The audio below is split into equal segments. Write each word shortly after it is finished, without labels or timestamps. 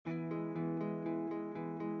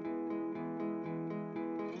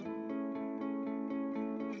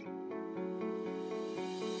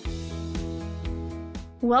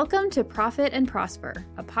Welcome to Profit and Prosper,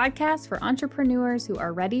 a podcast for entrepreneurs who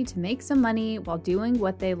are ready to make some money while doing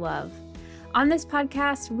what they love. On this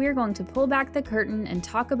podcast, we're going to pull back the curtain and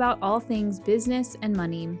talk about all things business and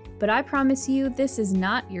money. But I promise you, this is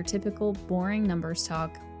not your typical boring numbers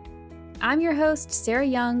talk. I'm your host, Sarah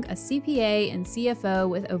Young, a CPA and CFO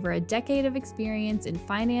with over a decade of experience in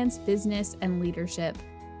finance, business, and leadership.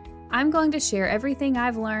 I'm going to share everything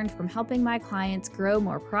I've learned from helping my clients grow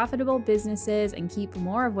more profitable businesses and keep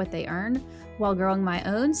more of what they earn while growing my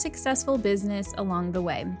own successful business along the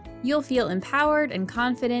way. You'll feel empowered and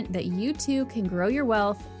confident that you too can grow your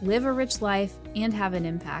wealth, live a rich life, and have an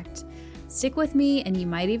impact. Stick with me and you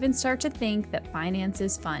might even start to think that finance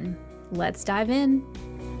is fun. Let's dive in.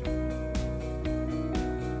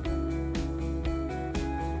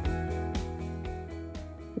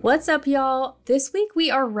 What's up, y'all? This week we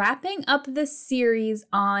are wrapping up the series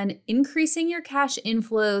on increasing your cash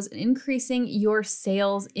inflows and increasing your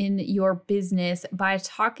sales in your business by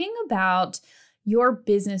talking about your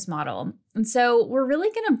business model. And so we're really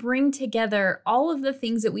going to bring together all of the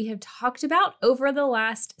things that we have talked about over the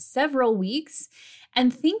last several weeks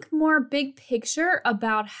and think more big picture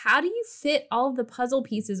about how do you fit all of the puzzle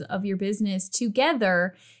pieces of your business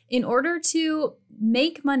together in order to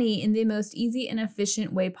make money in the most easy and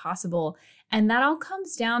efficient way possible. And that all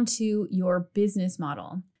comes down to your business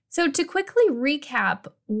model. So to quickly recap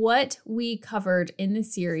what we covered in the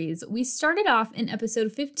series, we started off in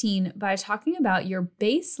episode 15 by talking about your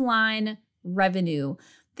baseline revenue.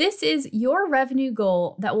 This is your revenue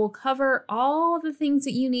goal that will cover all of the things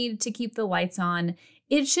that you need to keep the lights on.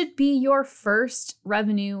 It should be your first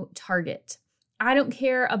revenue target. I don't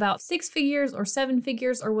care about 6 figures or 7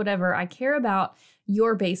 figures or whatever. I care about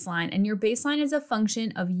your baseline, and your baseline is a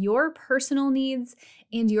function of your personal needs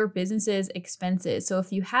and your business's expenses. So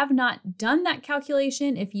if you have not done that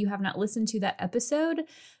calculation, if you have not listened to that episode,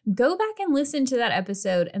 go back and listen to that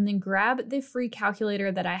episode and then grab the free calculator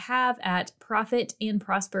that I have at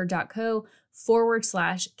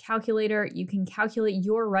profitandprosper.co/calculator. You can calculate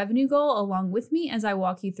your revenue goal along with me as I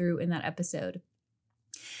walk you through in that episode.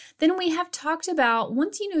 Then we have talked about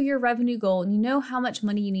once you know your revenue goal and you know how much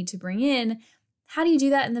money you need to bring in, how do you do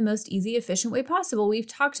that in the most easy, efficient way possible? We've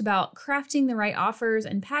talked about crafting the right offers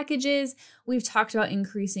and packages. We've talked about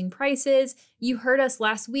increasing prices. You heard us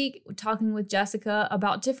last week talking with Jessica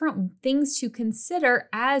about different things to consider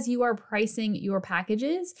as you are pricing your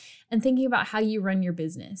packages and thinking about how you run your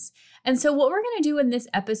business. And so what we're going to do in this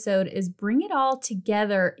episode is bring it all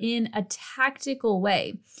together in a tactical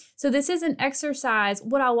way. So this is an exercise.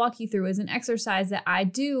 What I'll walk you through is an exercise that I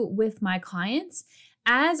do with my clients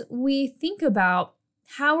as we think about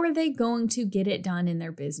how are they going to get it done in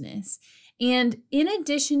their business. And in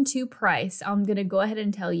addition to price, I'm going to go ahead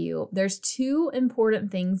and tell you there's 2 important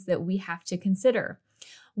things that we have to consider.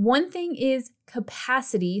 One thing is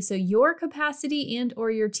capacity, so your capacity and or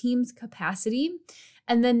your team's capacity.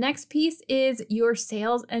 And the next piece is your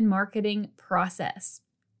sales and marketing process.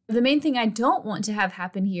 The main thing I don't want to have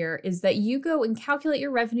happen here is that you go and calculate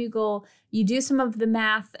your revenue goal, you do some of the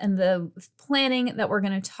math and the planning that we're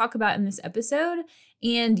going to talk about in this episode,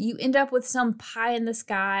 and you end up with some pie in the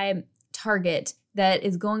sky target that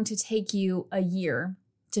is going to take you a year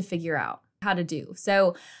to figure out how to do.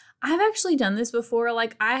 So I've actually done this before.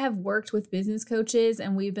 Like I have worked with business coaches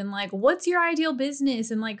and we've been like, what's your ideal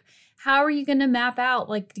business? And like, how are you going to map out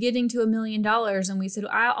like getting to $1 million? And we said,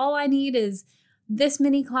 all I need is this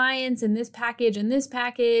many clients and this package, and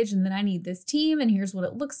then I need this team, and here's what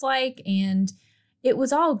it looks like. And it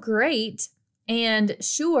was all great. And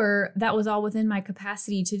sure, that was all within my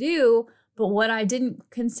capacity to do. But what I didn't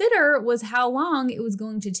consider was how long it was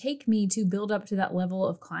going to take me to build up to that level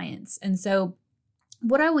of clients. And so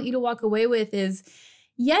what I want you to walk away with is,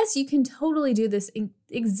 yes, you can totally do this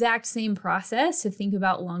exact same process to think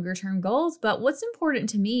about longer term goals. But what's important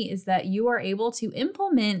to me is that you are able to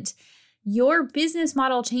implement your business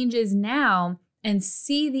model changes now and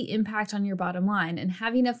see the impact on your bottom line and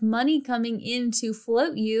have enough money coming in to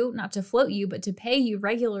float you, not to float you, but to pay you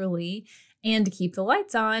regularly and to keep the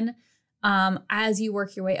lights on as you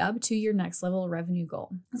work your way up to your next level revenue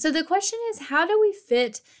goal. So the question is, how do we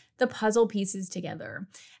fit the puzzle pieces together?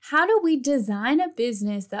 How do we design a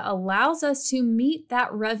business that allows us to meet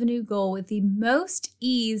that revenue goal with the most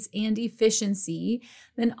ease and efficiency,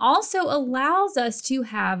 then also allows us to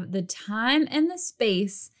have the time and the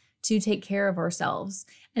space to take care of ourselves?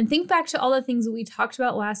 And think back to all the things that we talked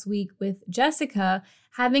about last week with Jessica,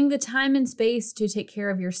 having the time and space to take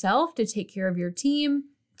care of yourself, to take care of your team,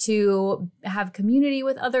 to have community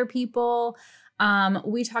with other people.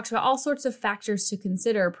 We talked about all sorts of factors to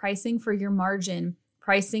consider: pricing for your margin,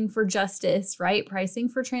 pricing for justice, right? Pricing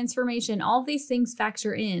for transformation, all of these things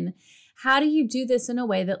factor in. How do you do this in a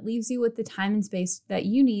way that leaves you with the time and space that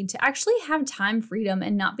you need to actually have time freedom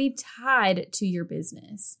and not be tied to your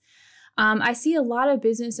business? I see a lot of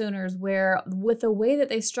business owners where with the way that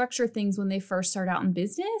they structure things when they first start out in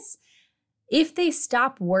business, if they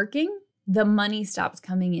stop working, the money stops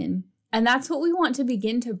coming in. And that's what we want to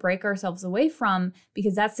begin to break ourselves away from,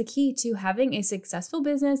 because that's the key to having a successful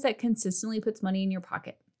business that consistently puts money in your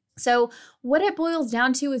pocket. So what it boils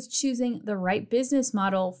down to is choosing the right business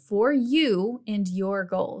model for you and your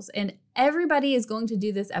goals. And everybody is going to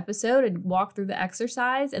do this episode and walk through the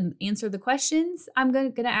exercise and answer the questions I'm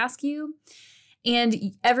going to ask you.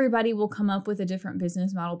 And everybody will come up with a different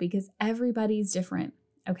business model because everybody's different,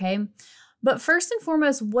 okay? But first and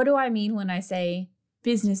foremost, what do I mean when I say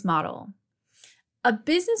business model? A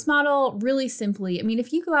business model, really simply, I mean,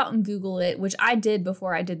 if you go out and Google it, which I did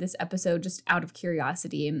before I did this episode just out of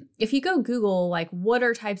curiosity, if you go Google, like, what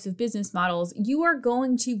are types of business models, you are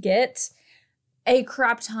going to get a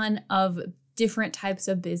crap ton of different types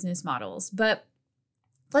of business models. But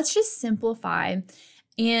let's just simplify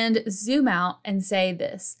and zoom out and say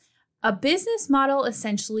this. A business model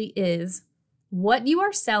essentially is what you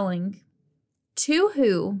are selling, to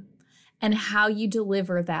who, and how you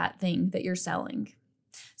deliver that thing that you're selling.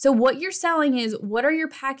 So what you're selling is, what are your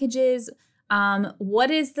packages?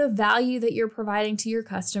 What is the value that you're providing to your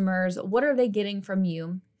customers? What are they getting from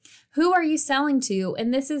you? Who are you selling to?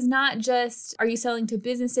 And this is not just, are you selling to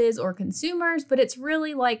businesses or consumers, but it's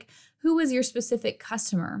really like, who is your specific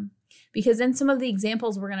customer? Because in some of the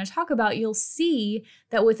examples we're going to talk about, you'll see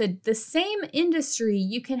that with the same industry,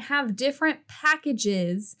 you can have different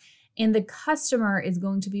packages and the customer is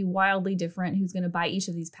going to be wildly different who's going to buy each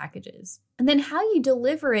of these packages. And then how you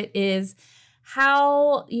deliver it is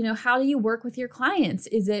how do you work with your clients?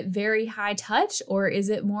 Is it very high touch, or is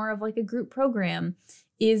it more of like a group program?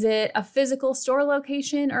 Is it a physical store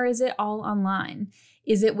location, or is it all online?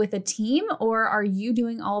 Is it with a team, or are you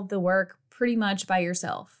doing all of the work pretty much by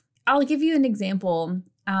yourself? I'll give you an example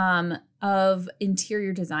of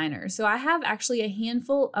interior designers. So I have actually a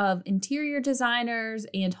handful of interior designers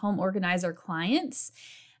and home organizer clients,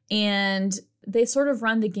 and they sort of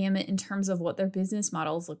run the gamut in terms of what their business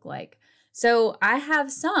models look like. So I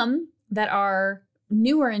have some that are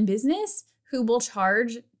newer in business who will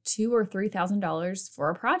charge $2,000 or $3,000 for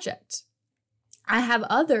a project. I have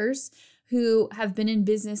others who have been in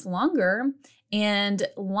business longer and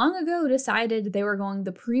long ago decided they were going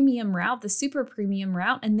the premium route, the super premium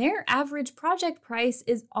route, and their average project price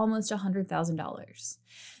is almost $100,000.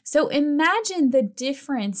 So imagine the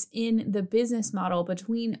difference in the business model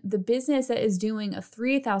between the business that is doing a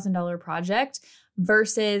 $3,000 project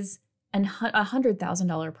versus a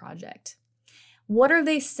 $100,000 project. What are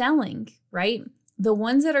they selling, right? The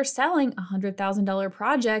ones that are selling a $100,000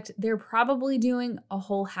 project, they're probably doing a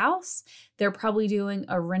whole house. They're probably doing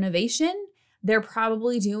a renovation. They're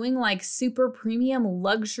probably doing like super premium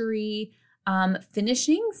luxury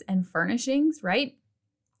finishings and furnishings, right?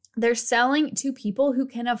 They're selling to people who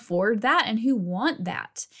can afford that and who want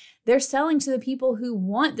that. They're selling to the people who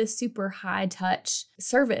want the super high touch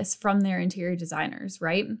service from their interior designers,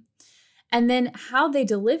 right? And then how they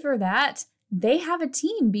deliver that, they have a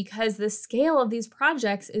team because the scale of these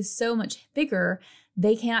projects is so much bigger.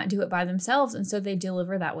 They cannot do it by themselves. And so they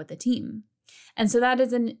deliver that with a team. And so that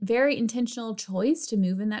is a very intentional choice to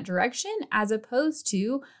move in that direction, as opposed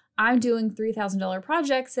to I'm doing $3,000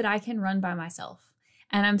 projects that I can run by myself.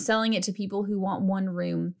 And I'm selling it to people who want one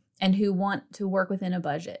room and who want to work within a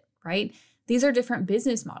budget, right? These are different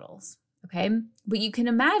business models, okay? But you can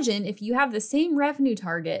imagine if you have the same revenue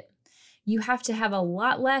target, you have to have a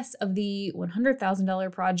lot less of the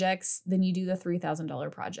 $100,000 projects than you do the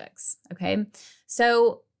 $3,000 projects, okay?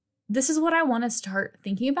 So this is what I want to start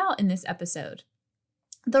thinking about in this episode.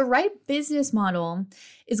 The right business model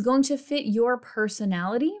is going to fit your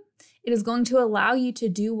personality. It is going to allow you to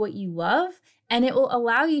do what you love, and it will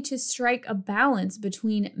allow you to strike a balance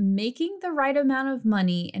between making the right amount of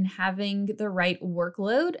money and having the right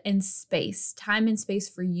workload and space, time and space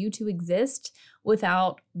for you to exist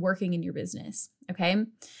without working in your business, okay?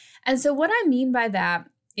 And so what I mean by that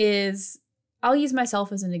is, I'll use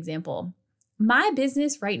myself as an example. My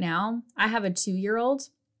business right now, I have a 2-year-old.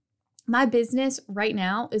 My business right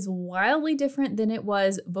now is wildly different than it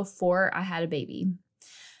was before I had a baby,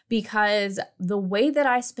 because the way that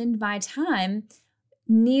I spend my time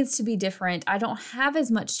needs to be different. I don't have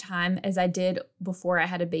as much time as I did before I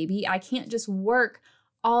had a baby. I can't just work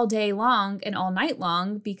all day long and all night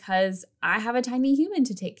long because I have a tiny human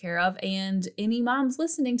to take care of. And any moms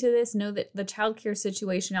listening to this know that the childcare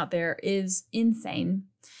situation out there is insane.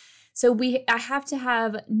 So I have to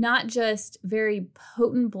have not just very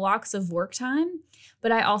potent blocks of work time,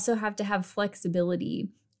 but I also have to have flexibility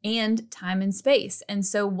and time and space. And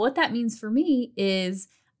so what that means for me is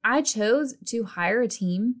I chose to hire a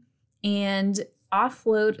team and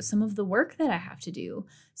offload some of the work that I have to do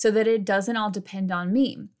so that it doesn't all depend on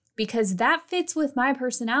me, because that fits with my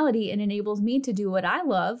personality and enables me to do what I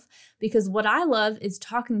love, because what I love is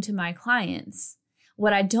talking to my clients.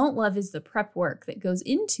 What I don't love is the prep work that goes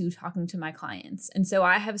into talking to my clients. And so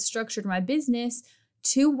I have structured my business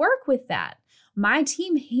to work with that. My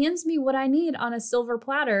team hands me what I need on a silver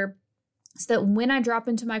platter so that when I drop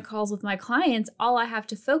into my calls with my clients, all I have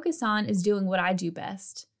to focus on is doing what I do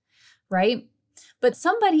best, right? But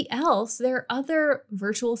somebody else, there are other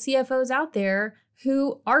virtual CFOs out there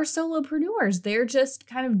who are solopreneurs. They're just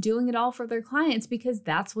kind of doing it all for their clients because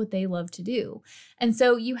that's what they love to do. And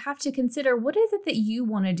so you have to consider, what is it that you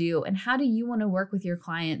want to do and how do you want to work with your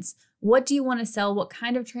clients? What do you want to sell? What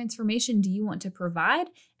kind of transformation do you want to provide?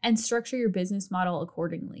 And structure your business model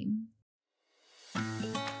accordingly.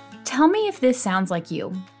 Tell me if this sounds like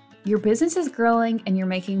you. Your business is growing and you're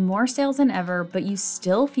making more sales than ever, but you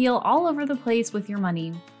still feel all over the place with your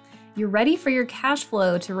money. You're ready for your cash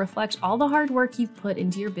flow to reflect all the hard work you've put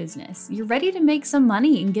into your business. You're ready to make some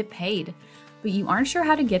money and get paid, but you aren't sure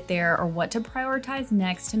how to get there or what to prioritize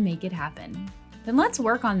next to make it happen. Then let's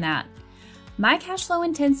work on that. My Cash Flow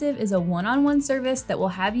Intensive is a one-on-one service that will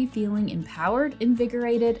have you feeling empowered,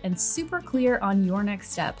 invigorated, and super clear on your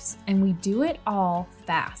next steps, and we do it all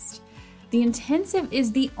fast. The intensive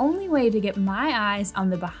is the only way to get my eyes on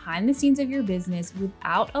the behind the scenes of your business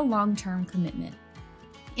without a long-term commitment.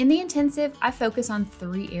 In the intensive, I focus on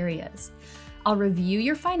 3 areas. I'll review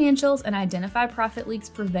your financials and identify profit leaks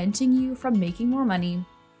preventing you from making more money.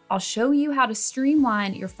 I'll show you how to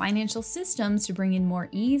streamline your financial systems to bring in more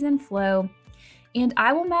ease and flow. And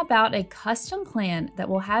I will map out a custom plan that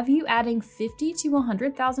will have you adding $50,000 to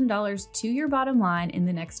 $100,000 to your bottom line in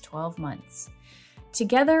the next 12 months.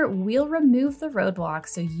 Together, we'll remove the roadblocks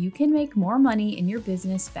so you can make more money in your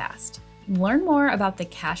business fast. Learn more about the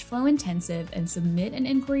Cash Flow Intensive and submit an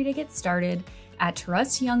inquiry to get started at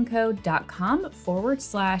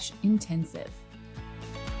trustyoungco.com/intensive.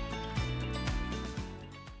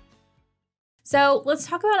 So let's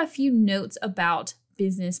talk about a few notes about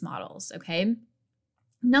business models, okay?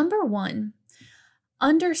 Number 1,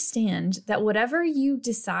 understand that whatever you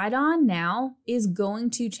decide on now is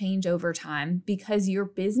going to change over time because your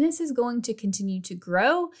business is going to continue to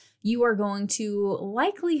grow. You are going to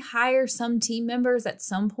likely hire some team members at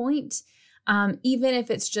some point, even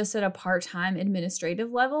if it's just at a part-time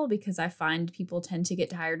administrative level, because I find people tend to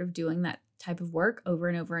get tired of doing that type of work over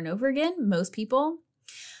and over and over again. Most people.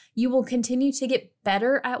 You will continue to get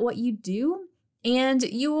better at what you do. And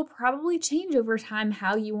you will probably change over time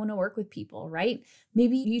how you want to work with people, right?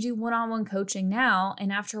 Maybe you do one-on-one coaching now,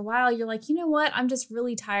 and after a while, you're like, you know what? I'm just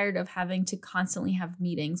really tired of having to constantly have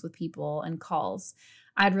meetings with people and calls.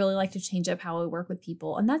 I'd really like to change up how I work with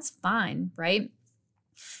people, and that's fine, right?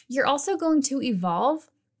 You're also going to evolve.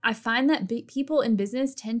 I find that people in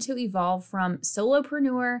business tend to evolve from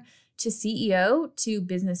solopreneur to CEO to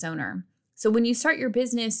business owner. So when you start your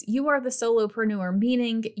business, you are the solopreneur,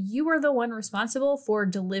 meaning you are the one responsible for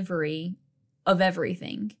delivery of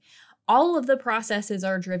everything. All of the processes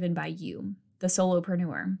are driven by you, the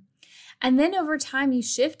solopreneur. And then over time, you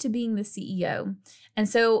shift to being the CEO. And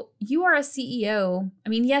so you are a CEO. I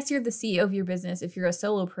mean, yes, you're the CEO of your business if you're a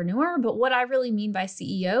solopreneur, but what I really mean by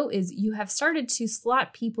CEO is you have started to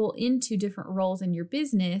slot people into different roles in your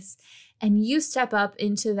business, and you step up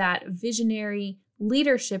into that visionary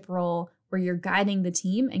leadership role where you're guiding the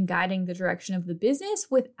team and guiding the direction of the business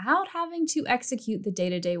without having to execute the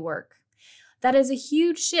day-to-day work. That is a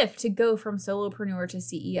huge shift to go from solopreneur to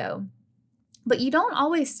CEO. But you don't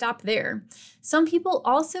always stop there. Some people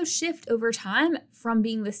also shift over time from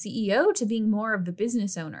being the CEO to being more of the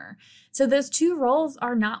business owner. So those 2 roles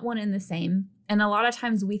are not one and the same. And a lot of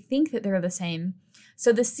times we think that they're the same.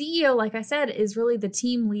 So the CEO, like I said, is really the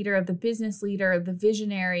team leader, the business leader, the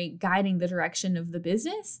visionary guiding the direction of the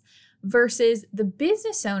business, versus the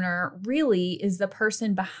business owner really is the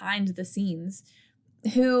person behind the scenes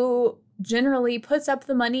who generally puts up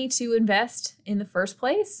the money to invest in the first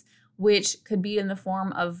place, which could be in the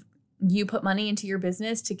form of you put money into your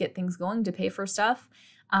business to get things going, to pay for stuff,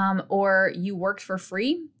 or you worked for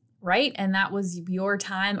free, right? And that was your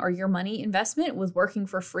time or your money investment was working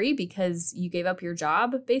for free because you gave up your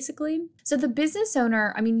job, basically. So the business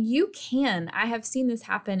owner, I mean, I have seen this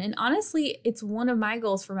happen. And honestly, it's one of my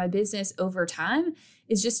goals for my business over time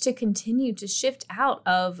is just to continue to shift out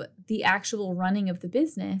of the actual running of the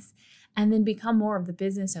business and then become more of the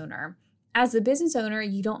business owner. As the business owner,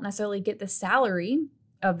 you don't necessarily get the salary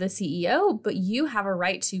of the CEO, but you have a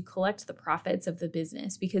right to collect the profits of the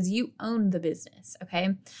business because you own the business, okay?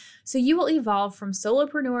 So you will evolve from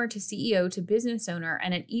solopreneur to CEO to business owner,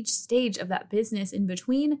 and at each stage of that business in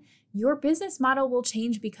between, your business model will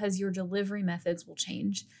change because your delivery methods will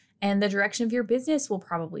change and the direction of your business will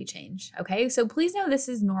probably change, okay? So please know this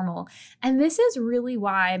is normal. And this is really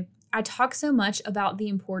why I talk so much about the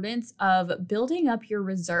importance of building up your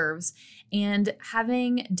reserves and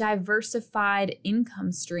having diversified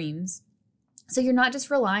income streams. So you're not just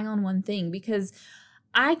relying on one thing, because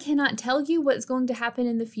I cannot tell you what's going to happen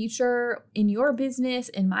in the future in your business,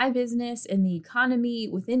 in my business, in the economy,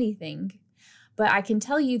 with anything. But I can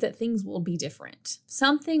tell you that things will be different.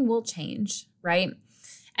 Something will change, right?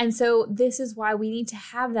 And so this is why we need to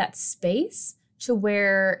have that space to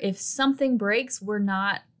where if something breaks,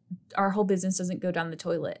 our whole business doesn't go down the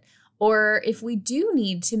toilet. Or if we do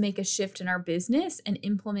need to make a shift in our business and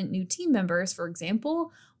implement new team members, for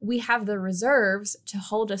example, we have the reserves to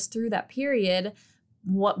hold us through that period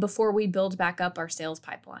before we build back up our sales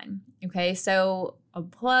pipeline. Okay, so a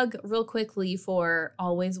plug real quickly for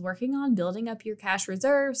always working on building up your cash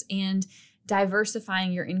reserves and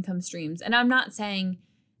diversifying your income streams. And I'm not saying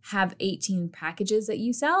have 18 packages that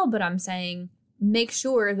you sell, but I'm saying make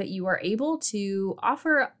sure that you are able to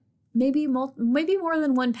offer maybe more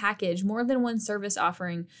than one package, more than one service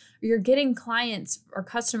offering. You're getting clients or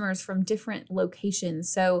customers from different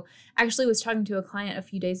locations. So I actually was talking to a client a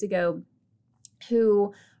few days ago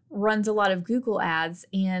who runs a lot of Google ads,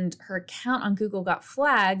 and her account on Google got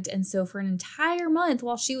flagged. And so for an entire month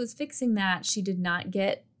while she was fixing that, she did not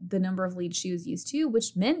get the number of leads she was used to,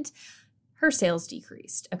 which meant her sales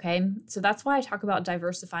decreased. Okay. So that's why I talk about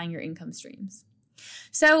diversifying your income streams.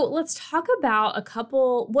 So let's talk about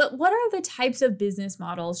what are the types of business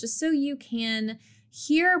models, just so you can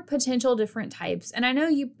hear potential different types. And I know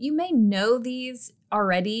you may know these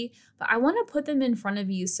already, but I want to put them in front of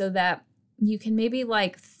you so that you can maybe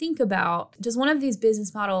think about, does one of these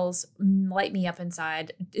business models light me up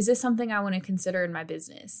inside? Is this something I want to consider in my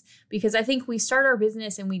business? Because I think we start our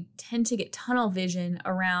business and we tend to get tunnel vision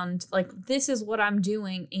around this is what I'm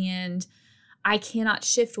doing and I cannot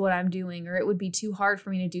shift what I'm doing, or it would be too hard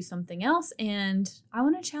for me to do something else. And I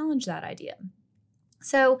want to challenge that idea.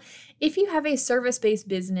 So if you have a service-based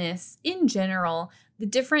business in general, the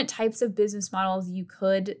different types of business models you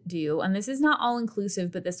could do, and this is not all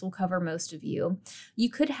inclusive, but this will cover most of you.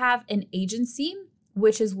 You could have an agency,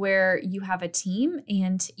 which is where you have a team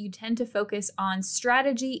and you tend to focus on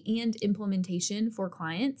strategy and implementation for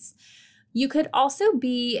clients. You could also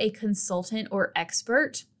be a consultant or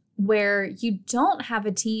expert, where you don't have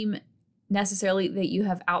a team necessarily that you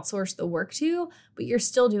have outsourced the work to, but you're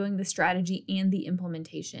still doing the strategy and the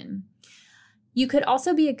implementation. You could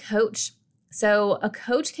also be a coach. So a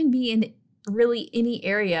coach can be in really any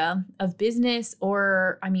area of business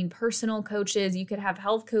or, personal coaches. You could have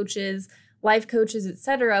health coaches, life coaches,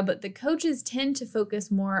 etc. But the coaches tend to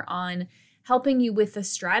focus more on helping you with the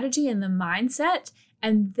strategy and the mindset,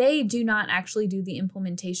 and they do not actually do the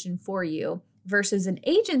implementation for you. Versus an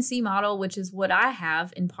agency model, which is what I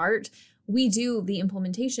have in part, we do the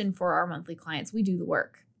implementation for our monthly clients. We do the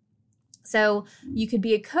work. So you could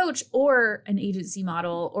be a coach or an agency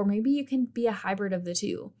model, or maybe you can be a hybrid of the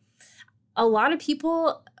two. A lot of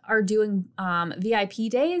people are doing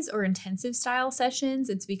VIP days or intensive style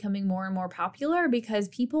sessions. It's becoming more and more popular because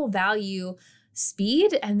people value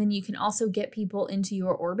speed, and then you can also get people into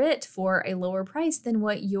your orbit for a lower price than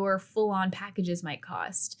what your full-on packages might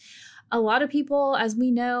cost. A lot of people, as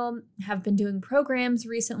we know, have been doing programs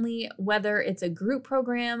recently, whether it's a group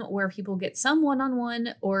program where people get some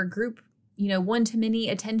one-on-one or group, one-to-many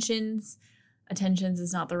attentions. Attentions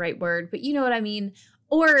is not the right word, but you know what I mean.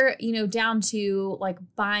 Or, down to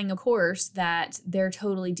buying a course that they're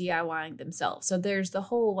totally DIYing themselves. So there's the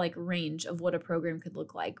whole range of what a program could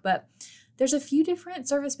look like. But there's a few different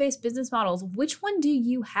service-based business models. Which one do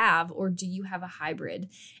you have, or do you have a hybrid?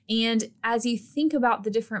 And as you think about the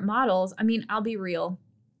different models, I'll be real.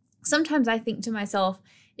 Sometimes I think to myself,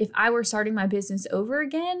 if I were starting my business over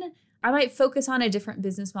again, I might focus on a different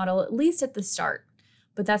business model, at least at the start.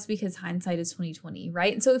 but that's because hindsight is 2020,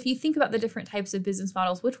 right? And so if you think about the different types of business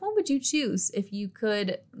models, which one would you choose if you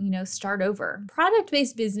could, start over?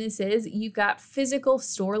 Product-based businesses, you've got physical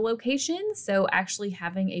store locations, so actually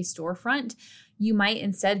having a storefront. You might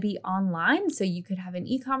instead be online, so you could have an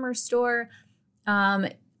e-commerce store.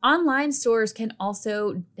 Online stores can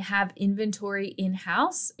also have inventory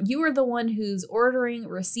in-house. You are the one who's ordering,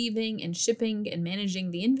 receiving, and shipping and managing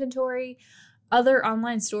the inventory. Other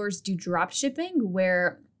online stores do drop shipping,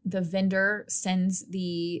 where the vendor sends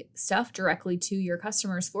the stuff directly to your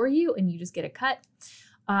customers for you and you just get a cut.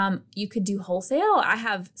 You could do wholesale. I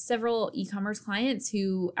have several e-commerce clients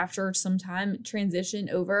who, after some time, transition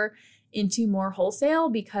over into more wholesale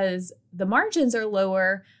because the margins are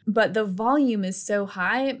lower, but the volume is so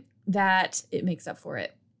high that it makes up for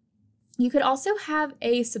it. You could also have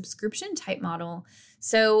a subscription type model.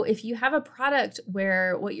 So if you have a product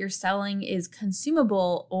where what you're selling is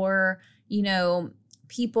consumable, or,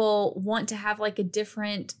 people want to have like a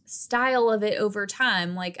different style of it over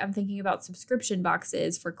time, like I'm thinking about subscription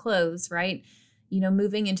boxes for clothes, right?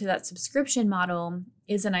 Moving into that subscription model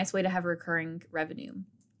is a nice way to have recurring revenue.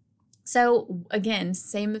 So again,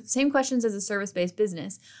 same questions as a service-based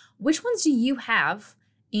business. Which ones do you have,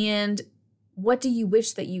 and what do you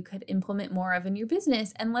wish that you could implement more of in your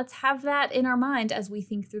business? And let's have that in our mind as we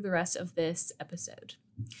think through the rest of this episode.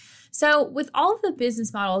 So with all of the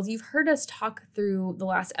business models, you've heard us talk through the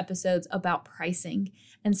last episodes about pricing.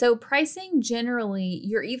 And so pricing, generally,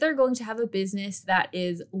 you're either going to have a business that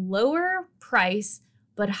is lower price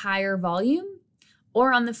but higher volume,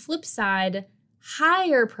 or on the flip side,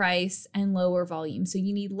 higher price and lower volume. So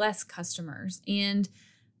you need less customers. And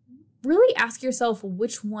really ask yourself,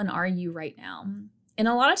 which one are you right now? And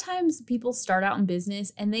a lot of times people start out in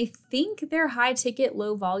business and they think they're high ticket,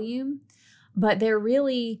 low volume, but they're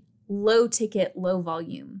really low ticket, low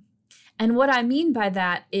volume. And what I mean by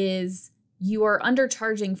that is you are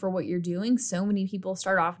undercharging for what you're doing. So many people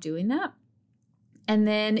start off doing that. And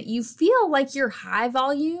then you feel like you're high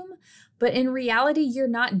volume, but in reality, you're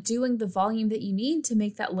not doing the volume that you need to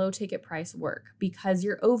make that low ticket price work because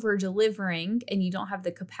you're over delivering and you don't have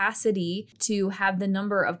the capacity to have the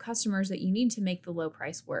number of customers that you need to make the low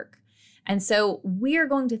price work. And so we are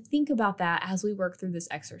going to think about that as we work through this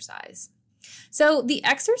exercise. So the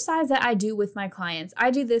exercise that I do with my clients, I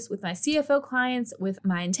do this with my CFO clients, with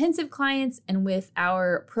my intensive clients, and with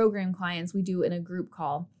our program clients, we do in a group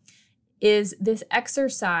call, is this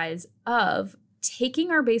exercise of taking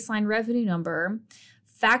our baseline revenue number,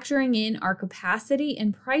 factoring in our capacity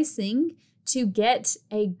and pricing to get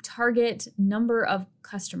a target number of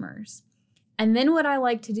customers. And then what I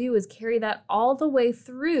like to do is carry that all the way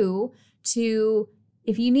through to,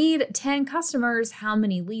 if you need 10 customers, how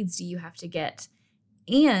many leads do you have to get?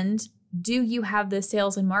 And do you have the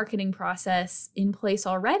sales and marketing process in place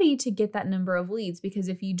already to get that number of leads? Because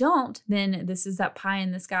if you don't, then this is that pie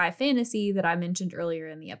in the sky fantasy that I mentioned earlier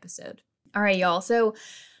in the episode. All right, y'all. So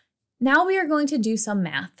now we are going to do some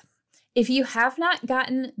math. If you have not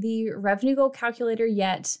gotten the revenue goal calculator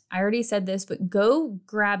yet, I already said this, but go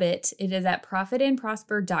grab it. It is at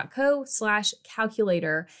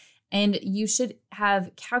profitandprosper.co/calculator. And you should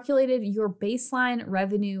have calculated your baseline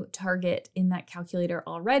revenue target in that calculator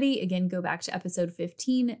already. Again, go back to episode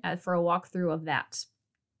 15 for a walkthrough of that.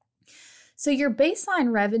 So your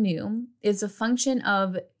baseline revenue is a function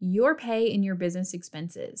of your pay and your business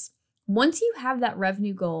expenses. Once you have that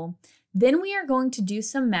revenue goal, then we are going to do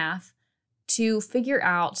some math to figure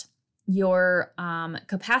out your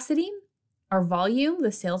capacity, our volume,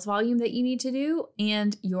 the sales volume that you need to do,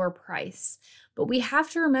 and your price. But we have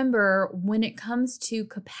to remember, when it comes to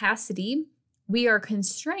capacity, we are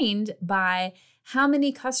constrained by how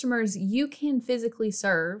many customers you can physically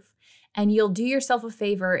serve. And you'll do yourself a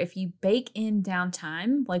favor if you bake in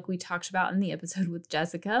downtime, like we talked about in the episode with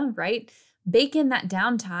Jessica, right? Bake in that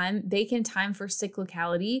downtime, bake in time for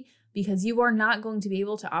cyclicality, because you are not going to be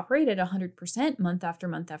able to operate at 100% month after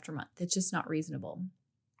month after month. It's just not reasonable.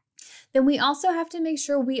 Then we also have to make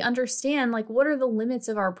sure we understand, like, what are the limits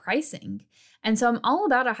of our pricing? And so I'm all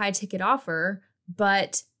about a high ticket offer,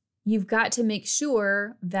 but you've got to make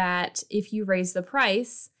sure that if you raise the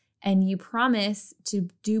price and you promise to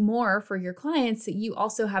do more for your clients, that you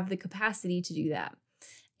also have the capacity to do that.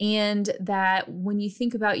 And that when you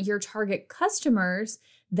think about your target customers,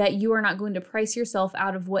 that you are not going to price yourself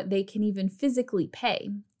out of what they can even physically pay,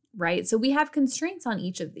 right? So we have constraints on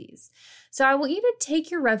each of these. So I want you to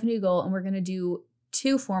take your revenue goal, and we're going to do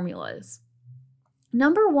two formulas.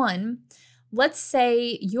 Number one, let's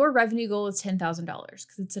say your revenue goal is $10,000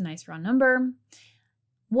 because it's a nice round number.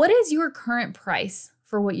 What is your current price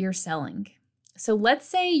for what you're selling? So let's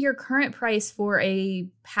say your current price for a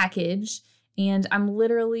package, and I'm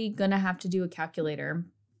literally going to have to do a calculator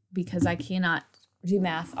because I cannot do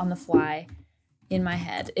math on the fly in my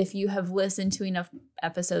head. If you have listened to enough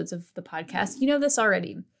episodes of the podcast, you know this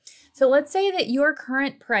already. So let's say that your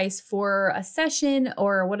current price for a session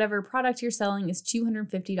or whatever product you're selling is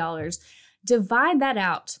 $250. Divide that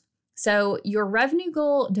out. So your revenue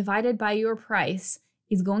goal divided by your price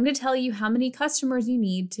is going to tell you how many customers you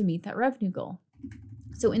need to meet that revenue goal.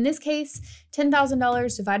 So in this case,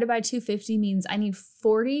 $10,000 divided by 250 means I need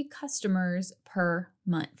 40 customers per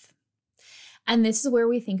month. And this is where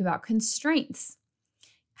we think about constraints.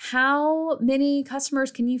 How many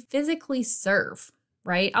customers can you physically serve,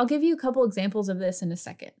 right? I'll give you a couple examples of this in a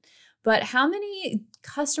second. But how many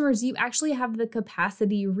customers do you actually have the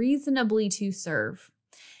capacity reasonably to serve?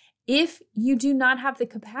 If you do not have the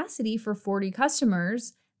capacity for 40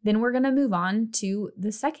 customers, then we're going to move on to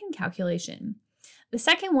the second calculation. The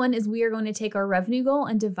second one is we are going to take our revenue goal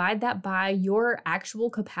and divide that by your actual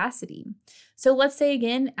capacity. So let's say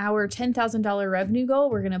again, our $10,000 revenue goal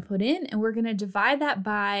we're going to put in, and we're going to divide that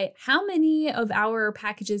by how many of our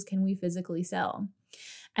packages can we physically sell.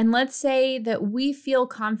 And let's say that we feel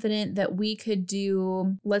confident that we could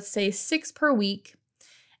do, let's say 6 per week.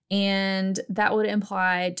 And that would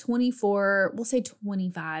imply 24, we'll say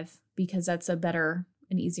 25 because that's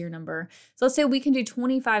an easier number. So let's say we can do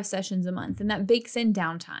 25 sessions a month, and that bakes in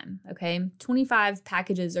downtime, okay? 25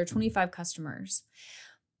 packages or 25 customers.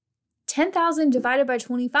 10,000 divided by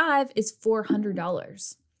 25 is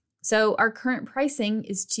 $400. So our current pricing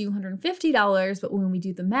is $250, but when we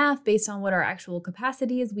do the math based on what our actual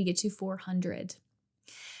capacity is, we get to $400.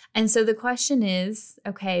 And so the question is,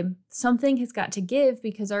 okay, something has got to give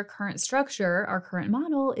because our current structure, our current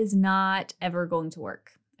model is not ever going to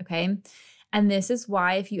work, okay? And this is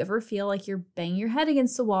why if you ever feel like you're banging your head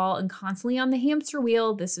against the wall and constantly on the hamster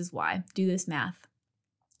wheel, this is why. Do this math.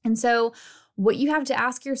 And so what you have to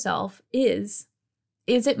ask yourself is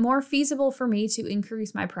it more feasible for me to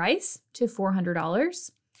increase my price to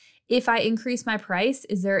 $400? If I increase my price,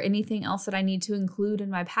 is there anything else that I need to include in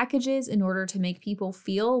my packages in order to make people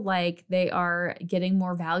feel like they are getting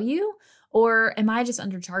more value? Or am I just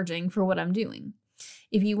undercharging for what I'm doing?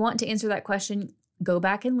 If you want to answer that question, go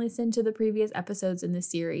back and listen to the previous episodes in this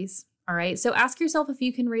series. All right. So ask yourself if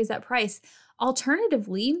you can raise that price.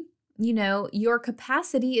 Alternatively, your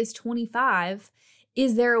capacity is 25.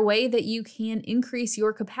 Is there a way that you can increase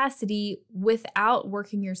your capacity without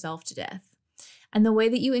working yourself to death? And the way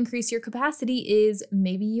that you increase your capacity is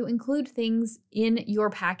maybe you include things in your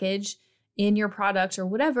package, in your product or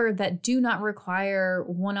whatever that do not require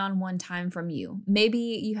one-on-one time from you. Maybe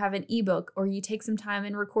you have an ebook or you take some time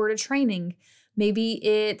and record a training. Maybe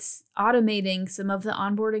it's automating some of the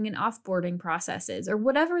onboarding and offboarding processes or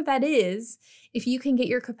whatever that is. If you can get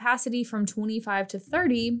your capacity from 25 to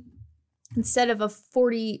 30, instead of a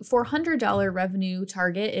 $400 revenue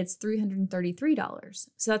target, it's $333.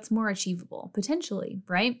 So that's more achievable, potentially,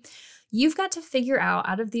 right? You've got to figure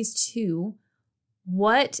out of these two,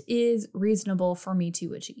 what is reasonable for me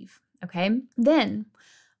to achieve, okay? Then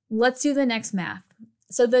let's do the next math.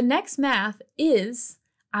 So the next math is,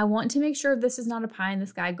 I want to make sure this is not a pie in the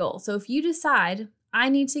sky goal. So if you decide I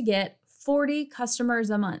need to get 40 customers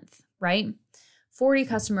a month, right? 40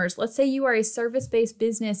 customers. Let's say you are a service-based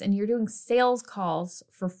business and you're doing sales calls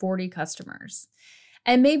for 40 customers.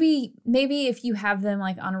 And maybe if you have them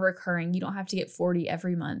like on a recurring, you don't have to get 40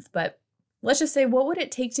 every month, but let's just say, what would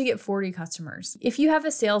it take to get 40 customers? If you have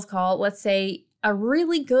a sales call, let's say a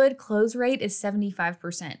really good close rate is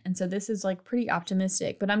 75%. And so this is like pretty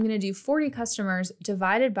optimistic, but I'm going to do 40 customers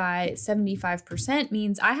divided by 75%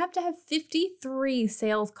 means I have to have 53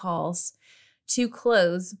 sales calls to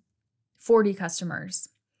close 40 customers.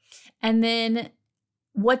 And then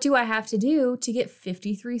what do I have to do to get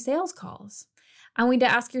 53 sales calls? I need to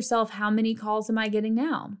ask yourself, how many calls am I getting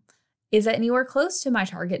now? Is that anywhere close to my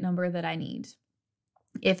target number that I need?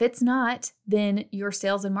 If it's not, then your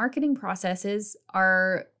sales and marketing processes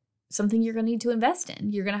are something you're going to need to invest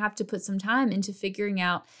in. You're going to have to put some time into figuring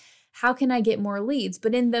out, how can I get more leads?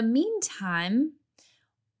 But in the meantime,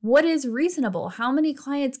 what is reasonable? How many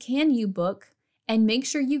clients can you book? And make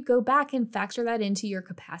sure you go back and factor that into your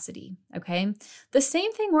capacity, okay? The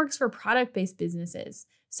same thing works for product-based businesses.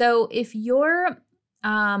 So if your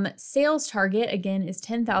sales target, again, is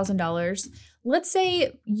 $10,000, let's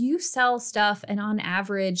say you sell stuff and on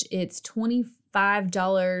average it's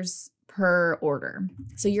 $25 per order.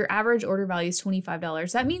 So your average order value is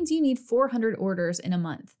 $25. That means you need 400 orders in a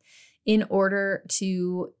month in order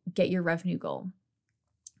to get your revenue goal.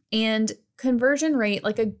 And conversion rate,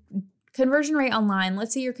 like a conversion rate online,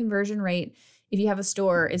 let's say your conversion rate if you have a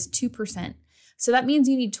store, is 2%. So that means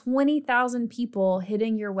you need 20,000 people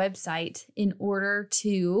hitting your website in order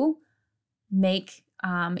to make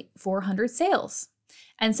 400 sales.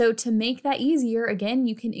 And so to make that easier, again,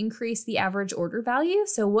 you can increase the average order value.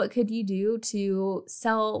 So what could you do to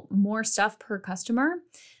sell more stuff per customer?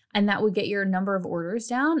 And that would get your number of orders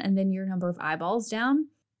down and then your number of eyeballs down.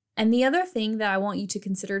 And the other thing that I want you to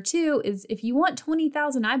consider too is if you want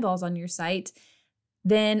 20,000 eyeballs on your site,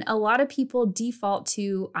 then a lot of people default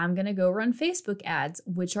to, I'm going to go run Facebook ads,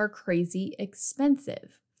 which are crazy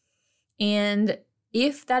expensive. And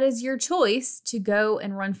if that is your choice to go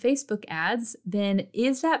and run Facebook ads, then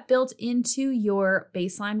is that built into your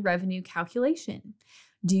baseline revenue calculation?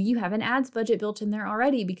 Do you have an ads budget built in there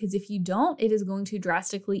already? Because if you don't, it is going to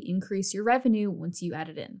drastically increase your revenue once you add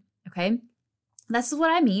it in, okay? This is what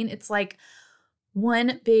I mean. It's like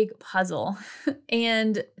one big puzzle.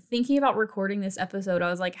 And thinking about recording this episode, I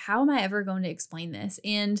was like, how am I ever going to explain this?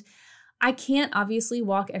 And I can't obviously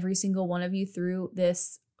walk every single one of you through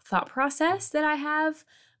this thought process that I have,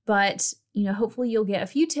 but hopefully you'll get a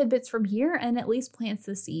few tidbits from here and at least plants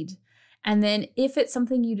the seed. And then if it's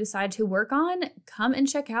something you decide to work on, come and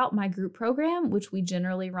check out my group program, which we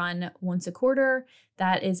generally run once a quarter.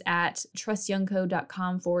 That is at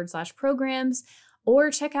trustyoungco.com/programs,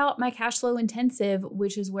 or check out my cash flow intensive,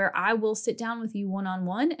 which is where I will sit down with you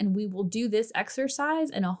one-on-one and we will do this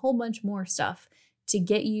exercise and a whole bunch more stuff to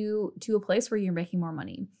get you to a place where you're making more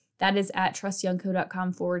money. That is at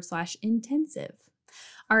trustyoungco.com/intensive.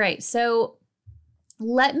 All right, so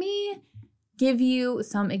let me give you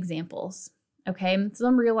some examples, okay?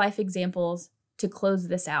 Some real life examples to close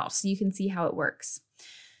this out so you can see how it works.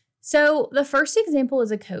 So the first example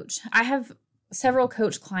is a coach. I have several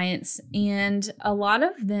coach clients and a lot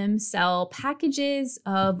of them sell packages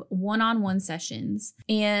of one-on-one sessions,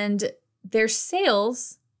 and their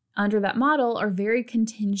sales under that model are very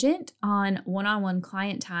contingent on one-on-one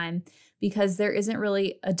client time because there isn't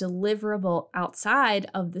really a deliverable outside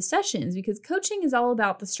of the sessions, because coaching is all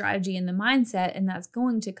about the strategy and the mindset, and that's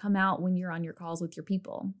going to come out when you're on your calls with your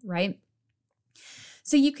people, right?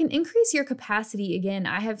 So you can increase your capacity. Again,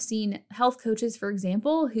 I have seen health coaches, for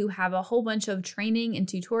example, who have a whole bunch of training and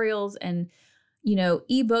tutorials and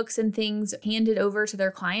ebooks and things handed over to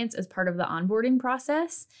their clients as part of the onboarding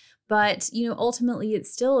process. But, ultimately it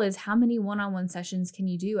still is how many one-on-one sessions can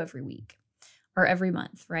you do every week or every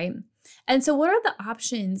month, right? And so what are the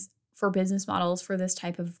options for business models for this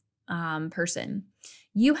type of person?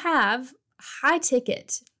 You have high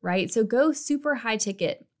ticket, right? So go super high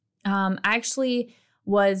ticket. I actually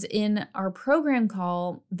was in our program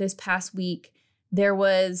call this past week. There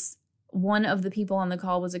was one of the people on the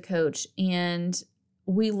call was a coach, and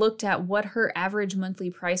we looked at what her average monthly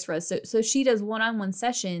price was. So she does one-on-one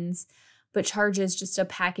sessions, but charges just a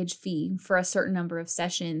package fee for a certain number of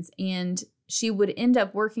sessions. And she would end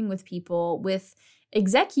up working with people, with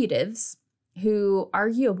executives who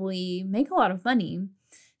arguably make a lot of money.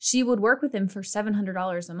 She would work with them for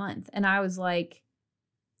 $700 a month. And I was like,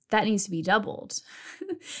 that needs to be doubled.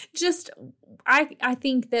 I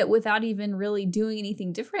think that without even really doing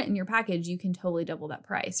anything different in your package, you can totally double that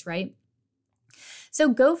price, right? So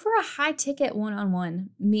go for a high ticket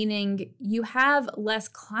one-on-one, meaning you have less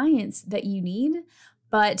clients that you need,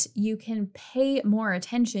 but you can pay more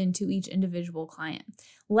attention to each individual client.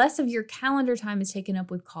 Less of your calendar time is taken up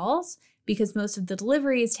with calls because most of the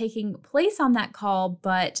delivery is taking place on that call,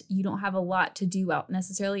 but you don't have a lot to do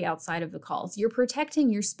necessarily outside of the calls. You're protecting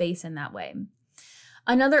your space in that way.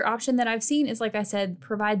 Another option that I've seen is, like I said,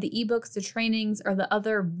 provide the ebooks, the trainings, or the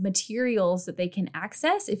other materials that they can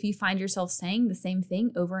access. If you find yourself saying the same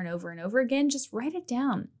thing over and over and over again, just write it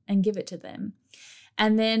down and give it to them.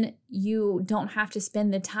 And then you don't have to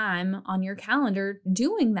spend the time on your calendar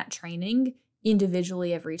doing that training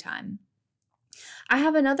individually every time. I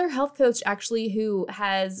have another health coach actually who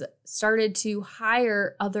has started to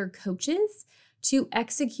hire other coaches to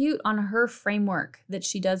execute on her framework that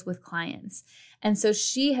she does with clients. And so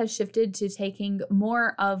she has shifted to taking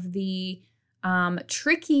more of the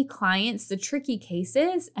tricky clients, the tricky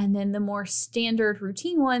cases, and then the more standard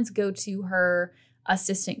routine ones go to her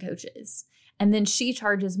assistant coaches. And then she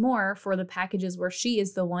charges more for the packages where she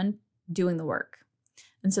is the one doing the work.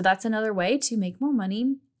 And so that's another way to make more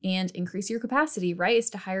money and increase your capacity, right? Is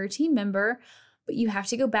to hire a team member, but you have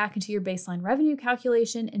to go back into your baseline revenue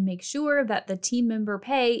calculation and make sure that the team member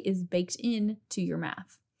pay is baked in to your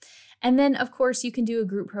math. And then, of course, you can do a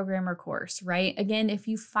group program or course, right? Again, if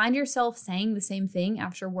you find yourself saying the same thing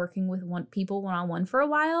after working with people one-on-one for a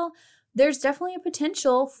while, there's definitely a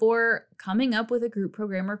potential for coming up with a group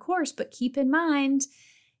program or course. But keep in mind,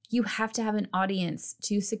 You have to have an audience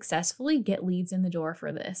to successfully get leads in the door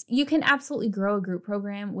for this. You can absolutely grow a group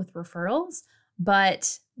program with referrals,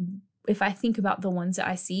 but if I think about the ones that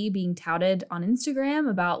I see being touted on Instagram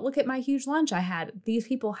about, look at my huge launch I had, these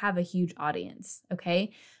people have a huge audience,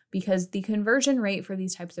 okay? Because the conversion rate for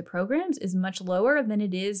these types of programs is much lower than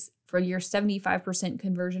it is for your 75%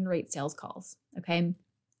 conversion rate sales calls, okay?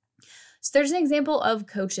 So there's an example of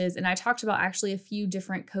coaches, and I talked about actually a few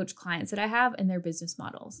different coach clients that I have and their business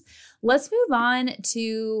models. Let's move on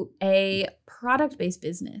to a product-based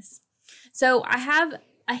business. So I have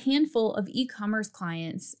a handful of e-commerce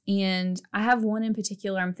clients, and I have one in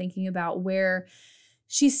particular I'm thinking about where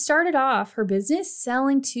she started off her business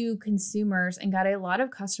selling to consumers and got a lot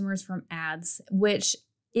of customers from ads, which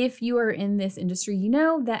if you are in this industry, you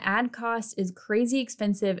know that ad cost is crazy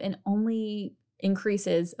expensive and only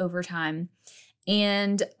increases over time.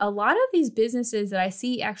 And a lot of these businesses that I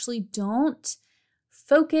see actually don't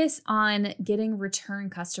focus on getting return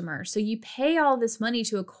customers. So you pay all this money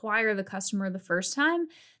to acquire the customer the first time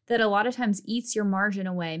that a lot of times eats your margin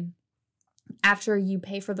away. After you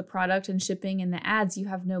pay for the product and shipping and the ads, you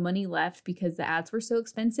have no money left because the ads were so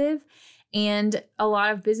expensive. And a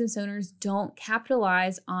lot of business owners don't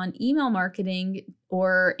capitalize on email marketing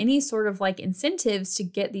or any sort of like incentives to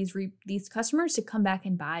get these customers to come back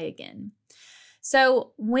and buy again.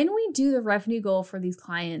 So when we do the revenue goal for these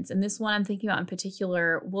clients, and this one I'm thinking about in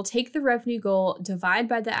particular, we'll take the revenue goal, divide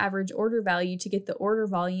by the average order value to get the order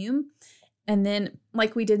volume. And then,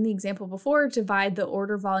 like we did in the example before, divide the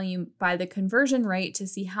order volume by the conversion rate to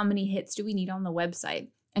see how many hits do we need on the website,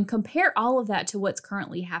 and compare all of that to what's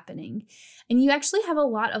currently happening. And you actually have a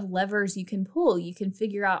lot of levers you can pull. You can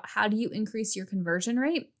figure out, how do you increase your conversion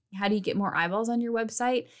rate? How do you get more eyeballs on your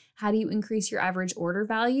website? How do you increase your average order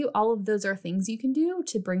value? All of those are things you can do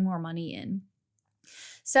to bring more money in.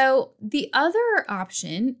 So the other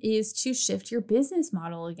option is to shift your business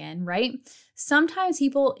model again, right? Sometimes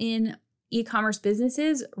people in e-commerce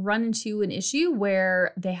businesses run into an issue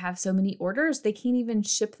where they have so many orders, they can't even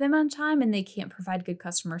ship them on time and they can't provide good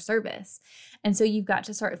customer service. And so you've got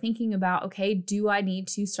to start thinking about, okay, do I need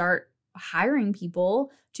to start hiring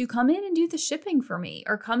people to come in and do the shipping for me,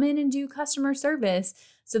 or come in and do customer service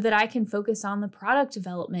so that I can focus on the product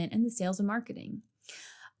development and the sales and marketing?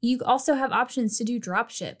 You also have options to do drop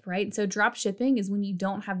ship, right? So drop shipping is when you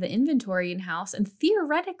don't have the inventory in-house, and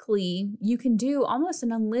theoretically, you can do almost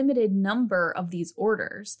an unlimited number of these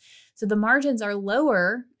orders. So the margins are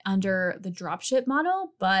lower under the drop ship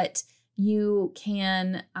model, but you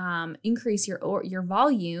can increase your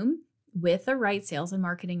volume with the right sales and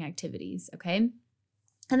marketing activities, okay?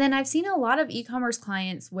 And then I've seen a lot of e-commerce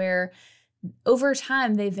clients where over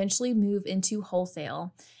time, they eventually move into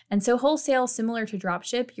wholesale. And so wholesale, similar to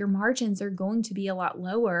dropship, your margins are going to be a lot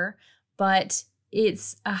lower, but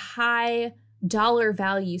it's a high dollar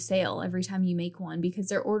value sale every time you make one because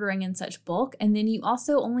they're ordering in such bulk. And then you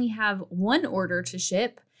also only have one order to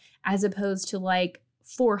ship as opposed to like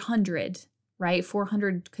 400, right?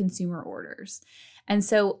 400 consumer orders. And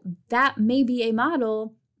so that may be a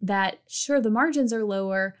model that, sure, the margins are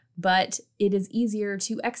lower, but it is easier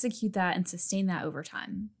to execute that and sustain that over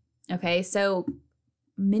time. Okay, so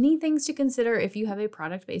many things to consider if you have a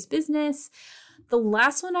product-based business. The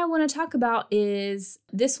last one I want to talk about is,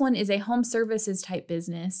 this one is a home services type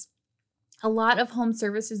business. A lot of home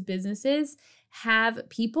services businesses have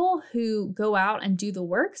people who go out and do the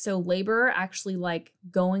work. So labor, actually like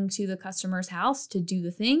going to the customer's house to do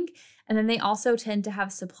the thing. And then they also tend to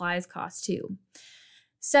have supplies costs too.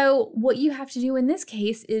 So what you have to do in this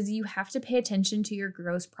case is you have to pay attention to your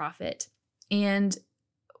gross profit. And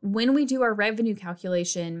when we do our revenue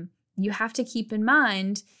calculation, you have to keep in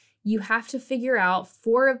mind, you have to figure out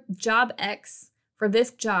for job X, for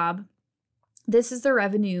this job, this is the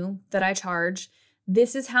revenue that I charge.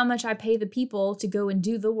 This is how much I pay the people to go and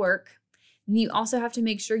do the work. And you also have to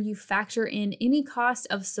make sure you factor in any cost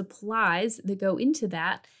of supplies that go into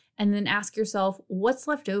that, and then ask yourself, what's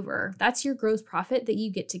left over? That's your gross profit that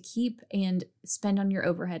you get to keep and spend on your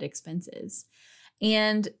overhead expenses.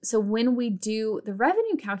 And so when we do the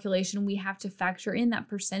revenue calculation, we have to factor in that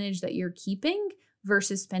percentage that you're keeping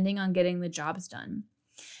versus spending on getting the jobs done.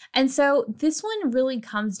 And so this one really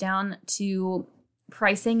comes down to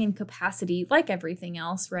pricing and capacity, like everything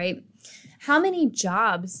else, right? How many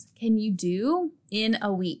jobs can you do in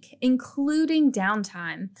a week, including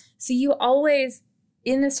downtime? So you always,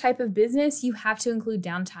 in this type of business, you have to include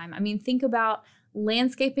downtime. I mean, think about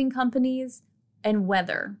landscaping companies and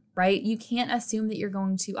weather, right? You can't assume that you're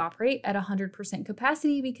going to operate at 100%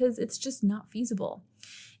 capacity because it's just not feasible.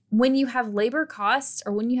 When you have labor costs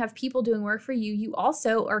or when you have people doing work for you, you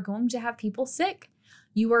also are going to have people sick.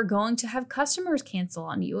 You are going to have customers cancel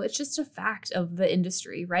on you. It's just a fact of the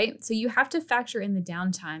industry, right? So you have to factor in the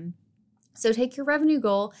downtime. So take your revenue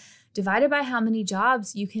goal, divide it by how many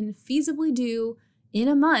jobs you can feasibly do in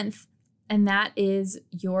a month, and that is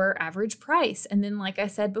your average price. And then, like I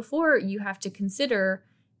said before, you have to consider,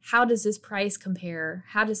 how does this price compare?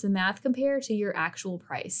 How does the math compare to your actual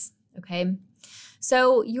price? Okay.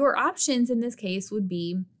 So your options in this case would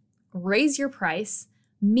be raise your price,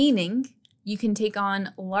 meaning you can take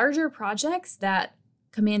on larger projects that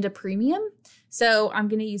command a premium. So I'm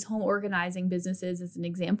going to use home organizing businesses as an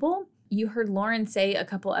example. You heard Lauren say a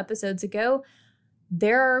couple episodes ago,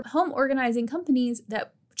 there are home organizing companies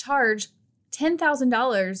that charge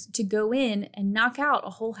 $10,000 to go in and knock out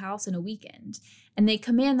a whole house in a weekend. And they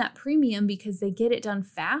command that premium because they get it done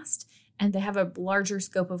fast and they have a larger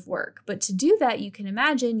scope of work. But to do that, you can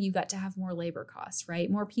imagine you got to have more labor costs,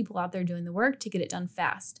 right? More people out there doing the work to get it done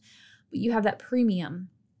fast. But you have that premium.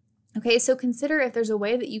 Okay, so consider if there's a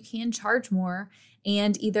way that you can charge more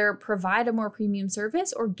and either provide a more premium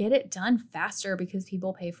service or get it done faster because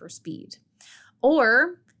people pay for speed.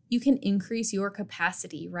 Or you can increase your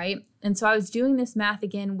capacity, right? And so I was doing this math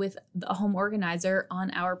again with a home organizer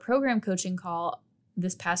on our program coaching call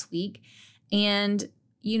this past week. And,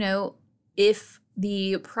 if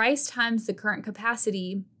the price times the current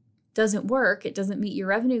capacity doesn't work, it doesn't meet your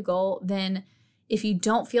revenue goal, then if you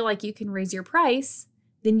don't feel like you can raise your price,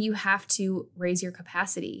 then you have to raise your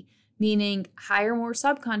capacity, meaning hire more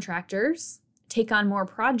subcontractors, take on more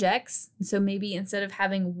projects. So maybe instead of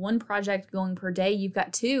having one project going per day, you've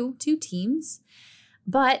got two teams.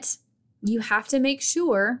 But you have to make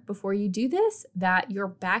sure before you do this that your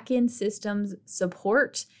back-end systems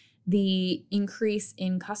support the increase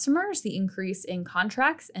in customers, the increase in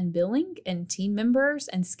contracts and billing and team members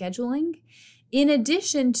and scheduling. In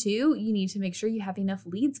addition to, you need to make sure you have enough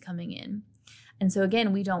leads coming in. And so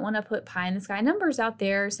again, we don't want to put pie in the sky numbers out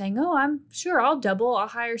there saying, oh, I'm sure I'll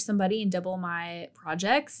hire somebody and double my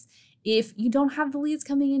projects. If you don't have the leads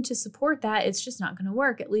coming in to support that, it's just not going to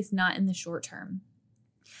work, at least not in the short term.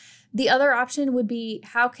 The other option would be,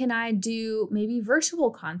 how can I do maybe virtual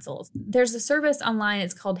consults? There's a service online,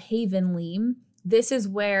 it's called Havenly. This is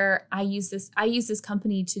where I use this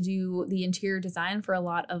company to do the interior design for a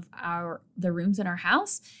lot of the rooms in our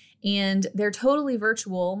house. And they're totally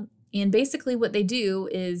virtual. And basically what they do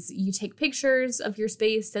is you take pictures of your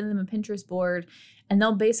space, send them a Pinterest board, and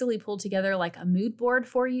they'll basically pull together like a mood board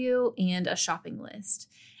for you and a shopping list.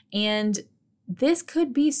 And this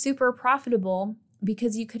could be super profitable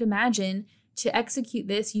because you could imagine to execute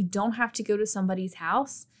this, you don't have to go to somebody's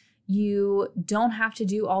house. You don't have to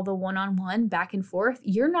do all the one-on-one back and forth.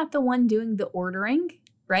 You're not the one doing the ordering,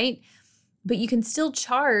 right? But you can still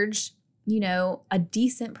charge a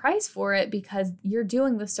decent price for it because you're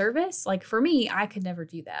doing the service. Like for me, I could never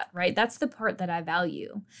do that, right? That's the part that I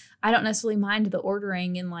value. I don't necessarily mind the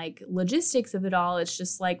ordering and like logistics of it all. It's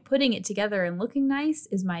just like putting it together and looking nice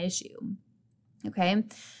is my issue. Okay.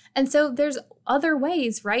 And so there's other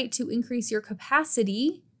ways, right, to increase your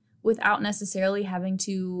capacity without necessarily having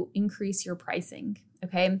to increase your pricing.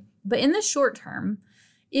 Okay. But in the short term,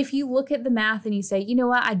 if you look at the math and you say, you know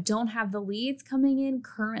what, I don't have the leads coming in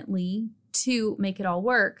currently to make it all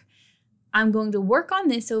work, I'm going to work on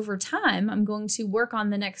this over time. I'm going to work on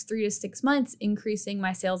the next 3 to 6 months, increasing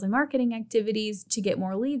my sales and marketing activities to get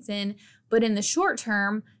more leads in. But in the short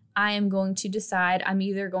term, I am going to decide I'm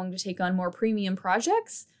either going to take on more premium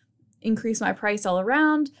projects, increase my price all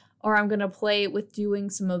around, or I'm going to play with doing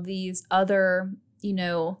some of these other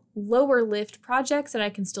lower lift projects that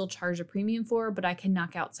I can still charge a premium for, but I can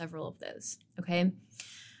knock out several of those. Okay.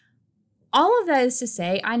 All of that is to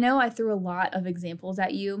say, I know I threw a lot of examples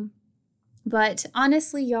at you, but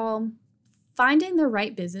honestly, y'all, finding the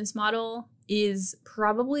right business model is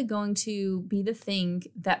probably going to be the thing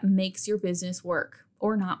that makes your business work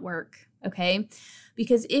or not work. Okay.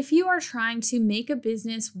 Because if you are trying to make a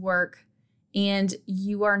business work and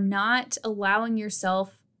you are not allowing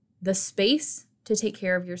yourself the space to take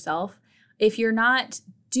care of yourself, if you're not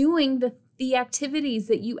doing the activities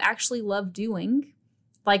that you actually love doing,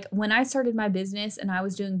 like when I started my business and I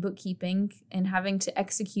was doing bookkeeping and having to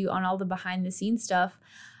execute on all the behind the scenes stuff,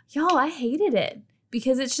 y'all, I hated it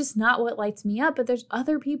because it's just not what lights me up. But there's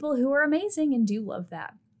other people who are amazing and do love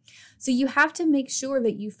that. So you have to make sure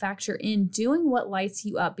that you factor in doing what lights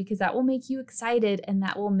you up, because that will make you excited and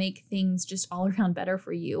that will make things just all around better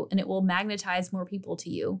for you. And it will magnetize more people to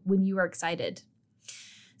you when you are excited.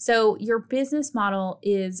 So your business model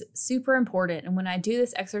is super important. And when I do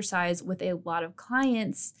this exercise with a lot of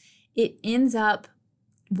clients, it ends up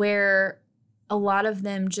where a lot of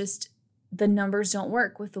them just the numbers don't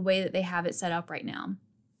work with the way that they have it set up right now.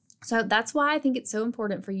 So that's why I think it's so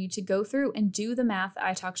important for you to go through and do the math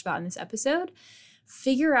I talked about in this episode.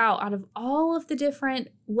 Figure out of all of the different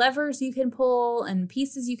levers you can pull and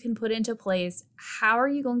pieces you can put into place, how are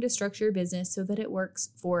you going to structure your business so that it works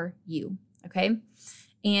for you, okay?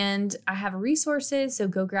 And I have resources, so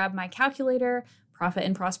go grab my calculator,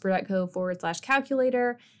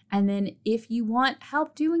 profitandprosper.co/calculator. And then if you want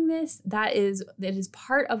help doing this, that is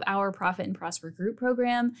part of our Profit and Prosper group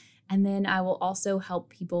program. And then I will also help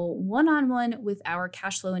people one-on-one with our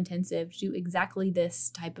cash flow intensive to do exactly this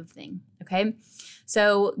type of thing. Okay.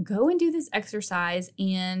 So go and do this exercise,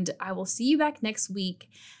 and I will see you back next week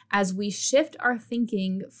as we shift our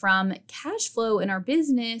thinking from cash flow in our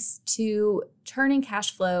business to turning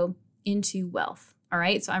cash flow into wealth. All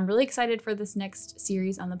right. So I'm really excited for this next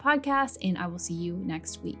series on the podcast, and I will see you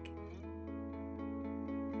next week.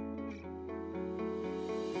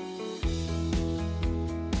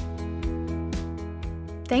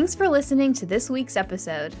 Thanks for listening to this week's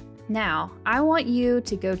episode. Now, I want you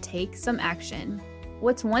to go take some action.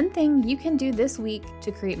 What's one thing you can do this week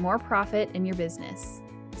to create more profit in your business?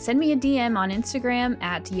 Send me a DM on Instagram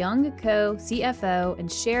at YoungCoCFO and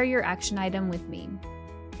share your action item with me.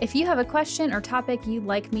 If you have a question or topic you'd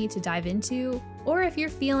like me to dive into, or if you're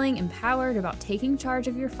feeling empowered about taking charge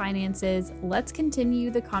of your finances, let's continue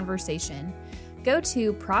the conversation. Go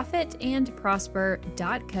to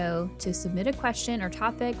profitandprosper.co to submit a question or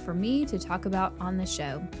topic for me to talk about on the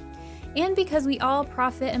show. And because we all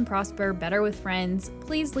profit and prosper better with friends,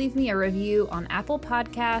 please leave me a review on Apple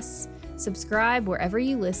Podcasts, subscribe wherever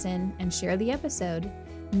you listen, and share the episode.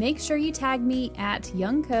 Make sure you tag me at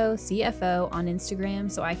YoungCoCFO on Instagram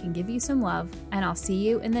so I can give you some love, and I'll see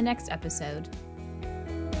you in the next episode.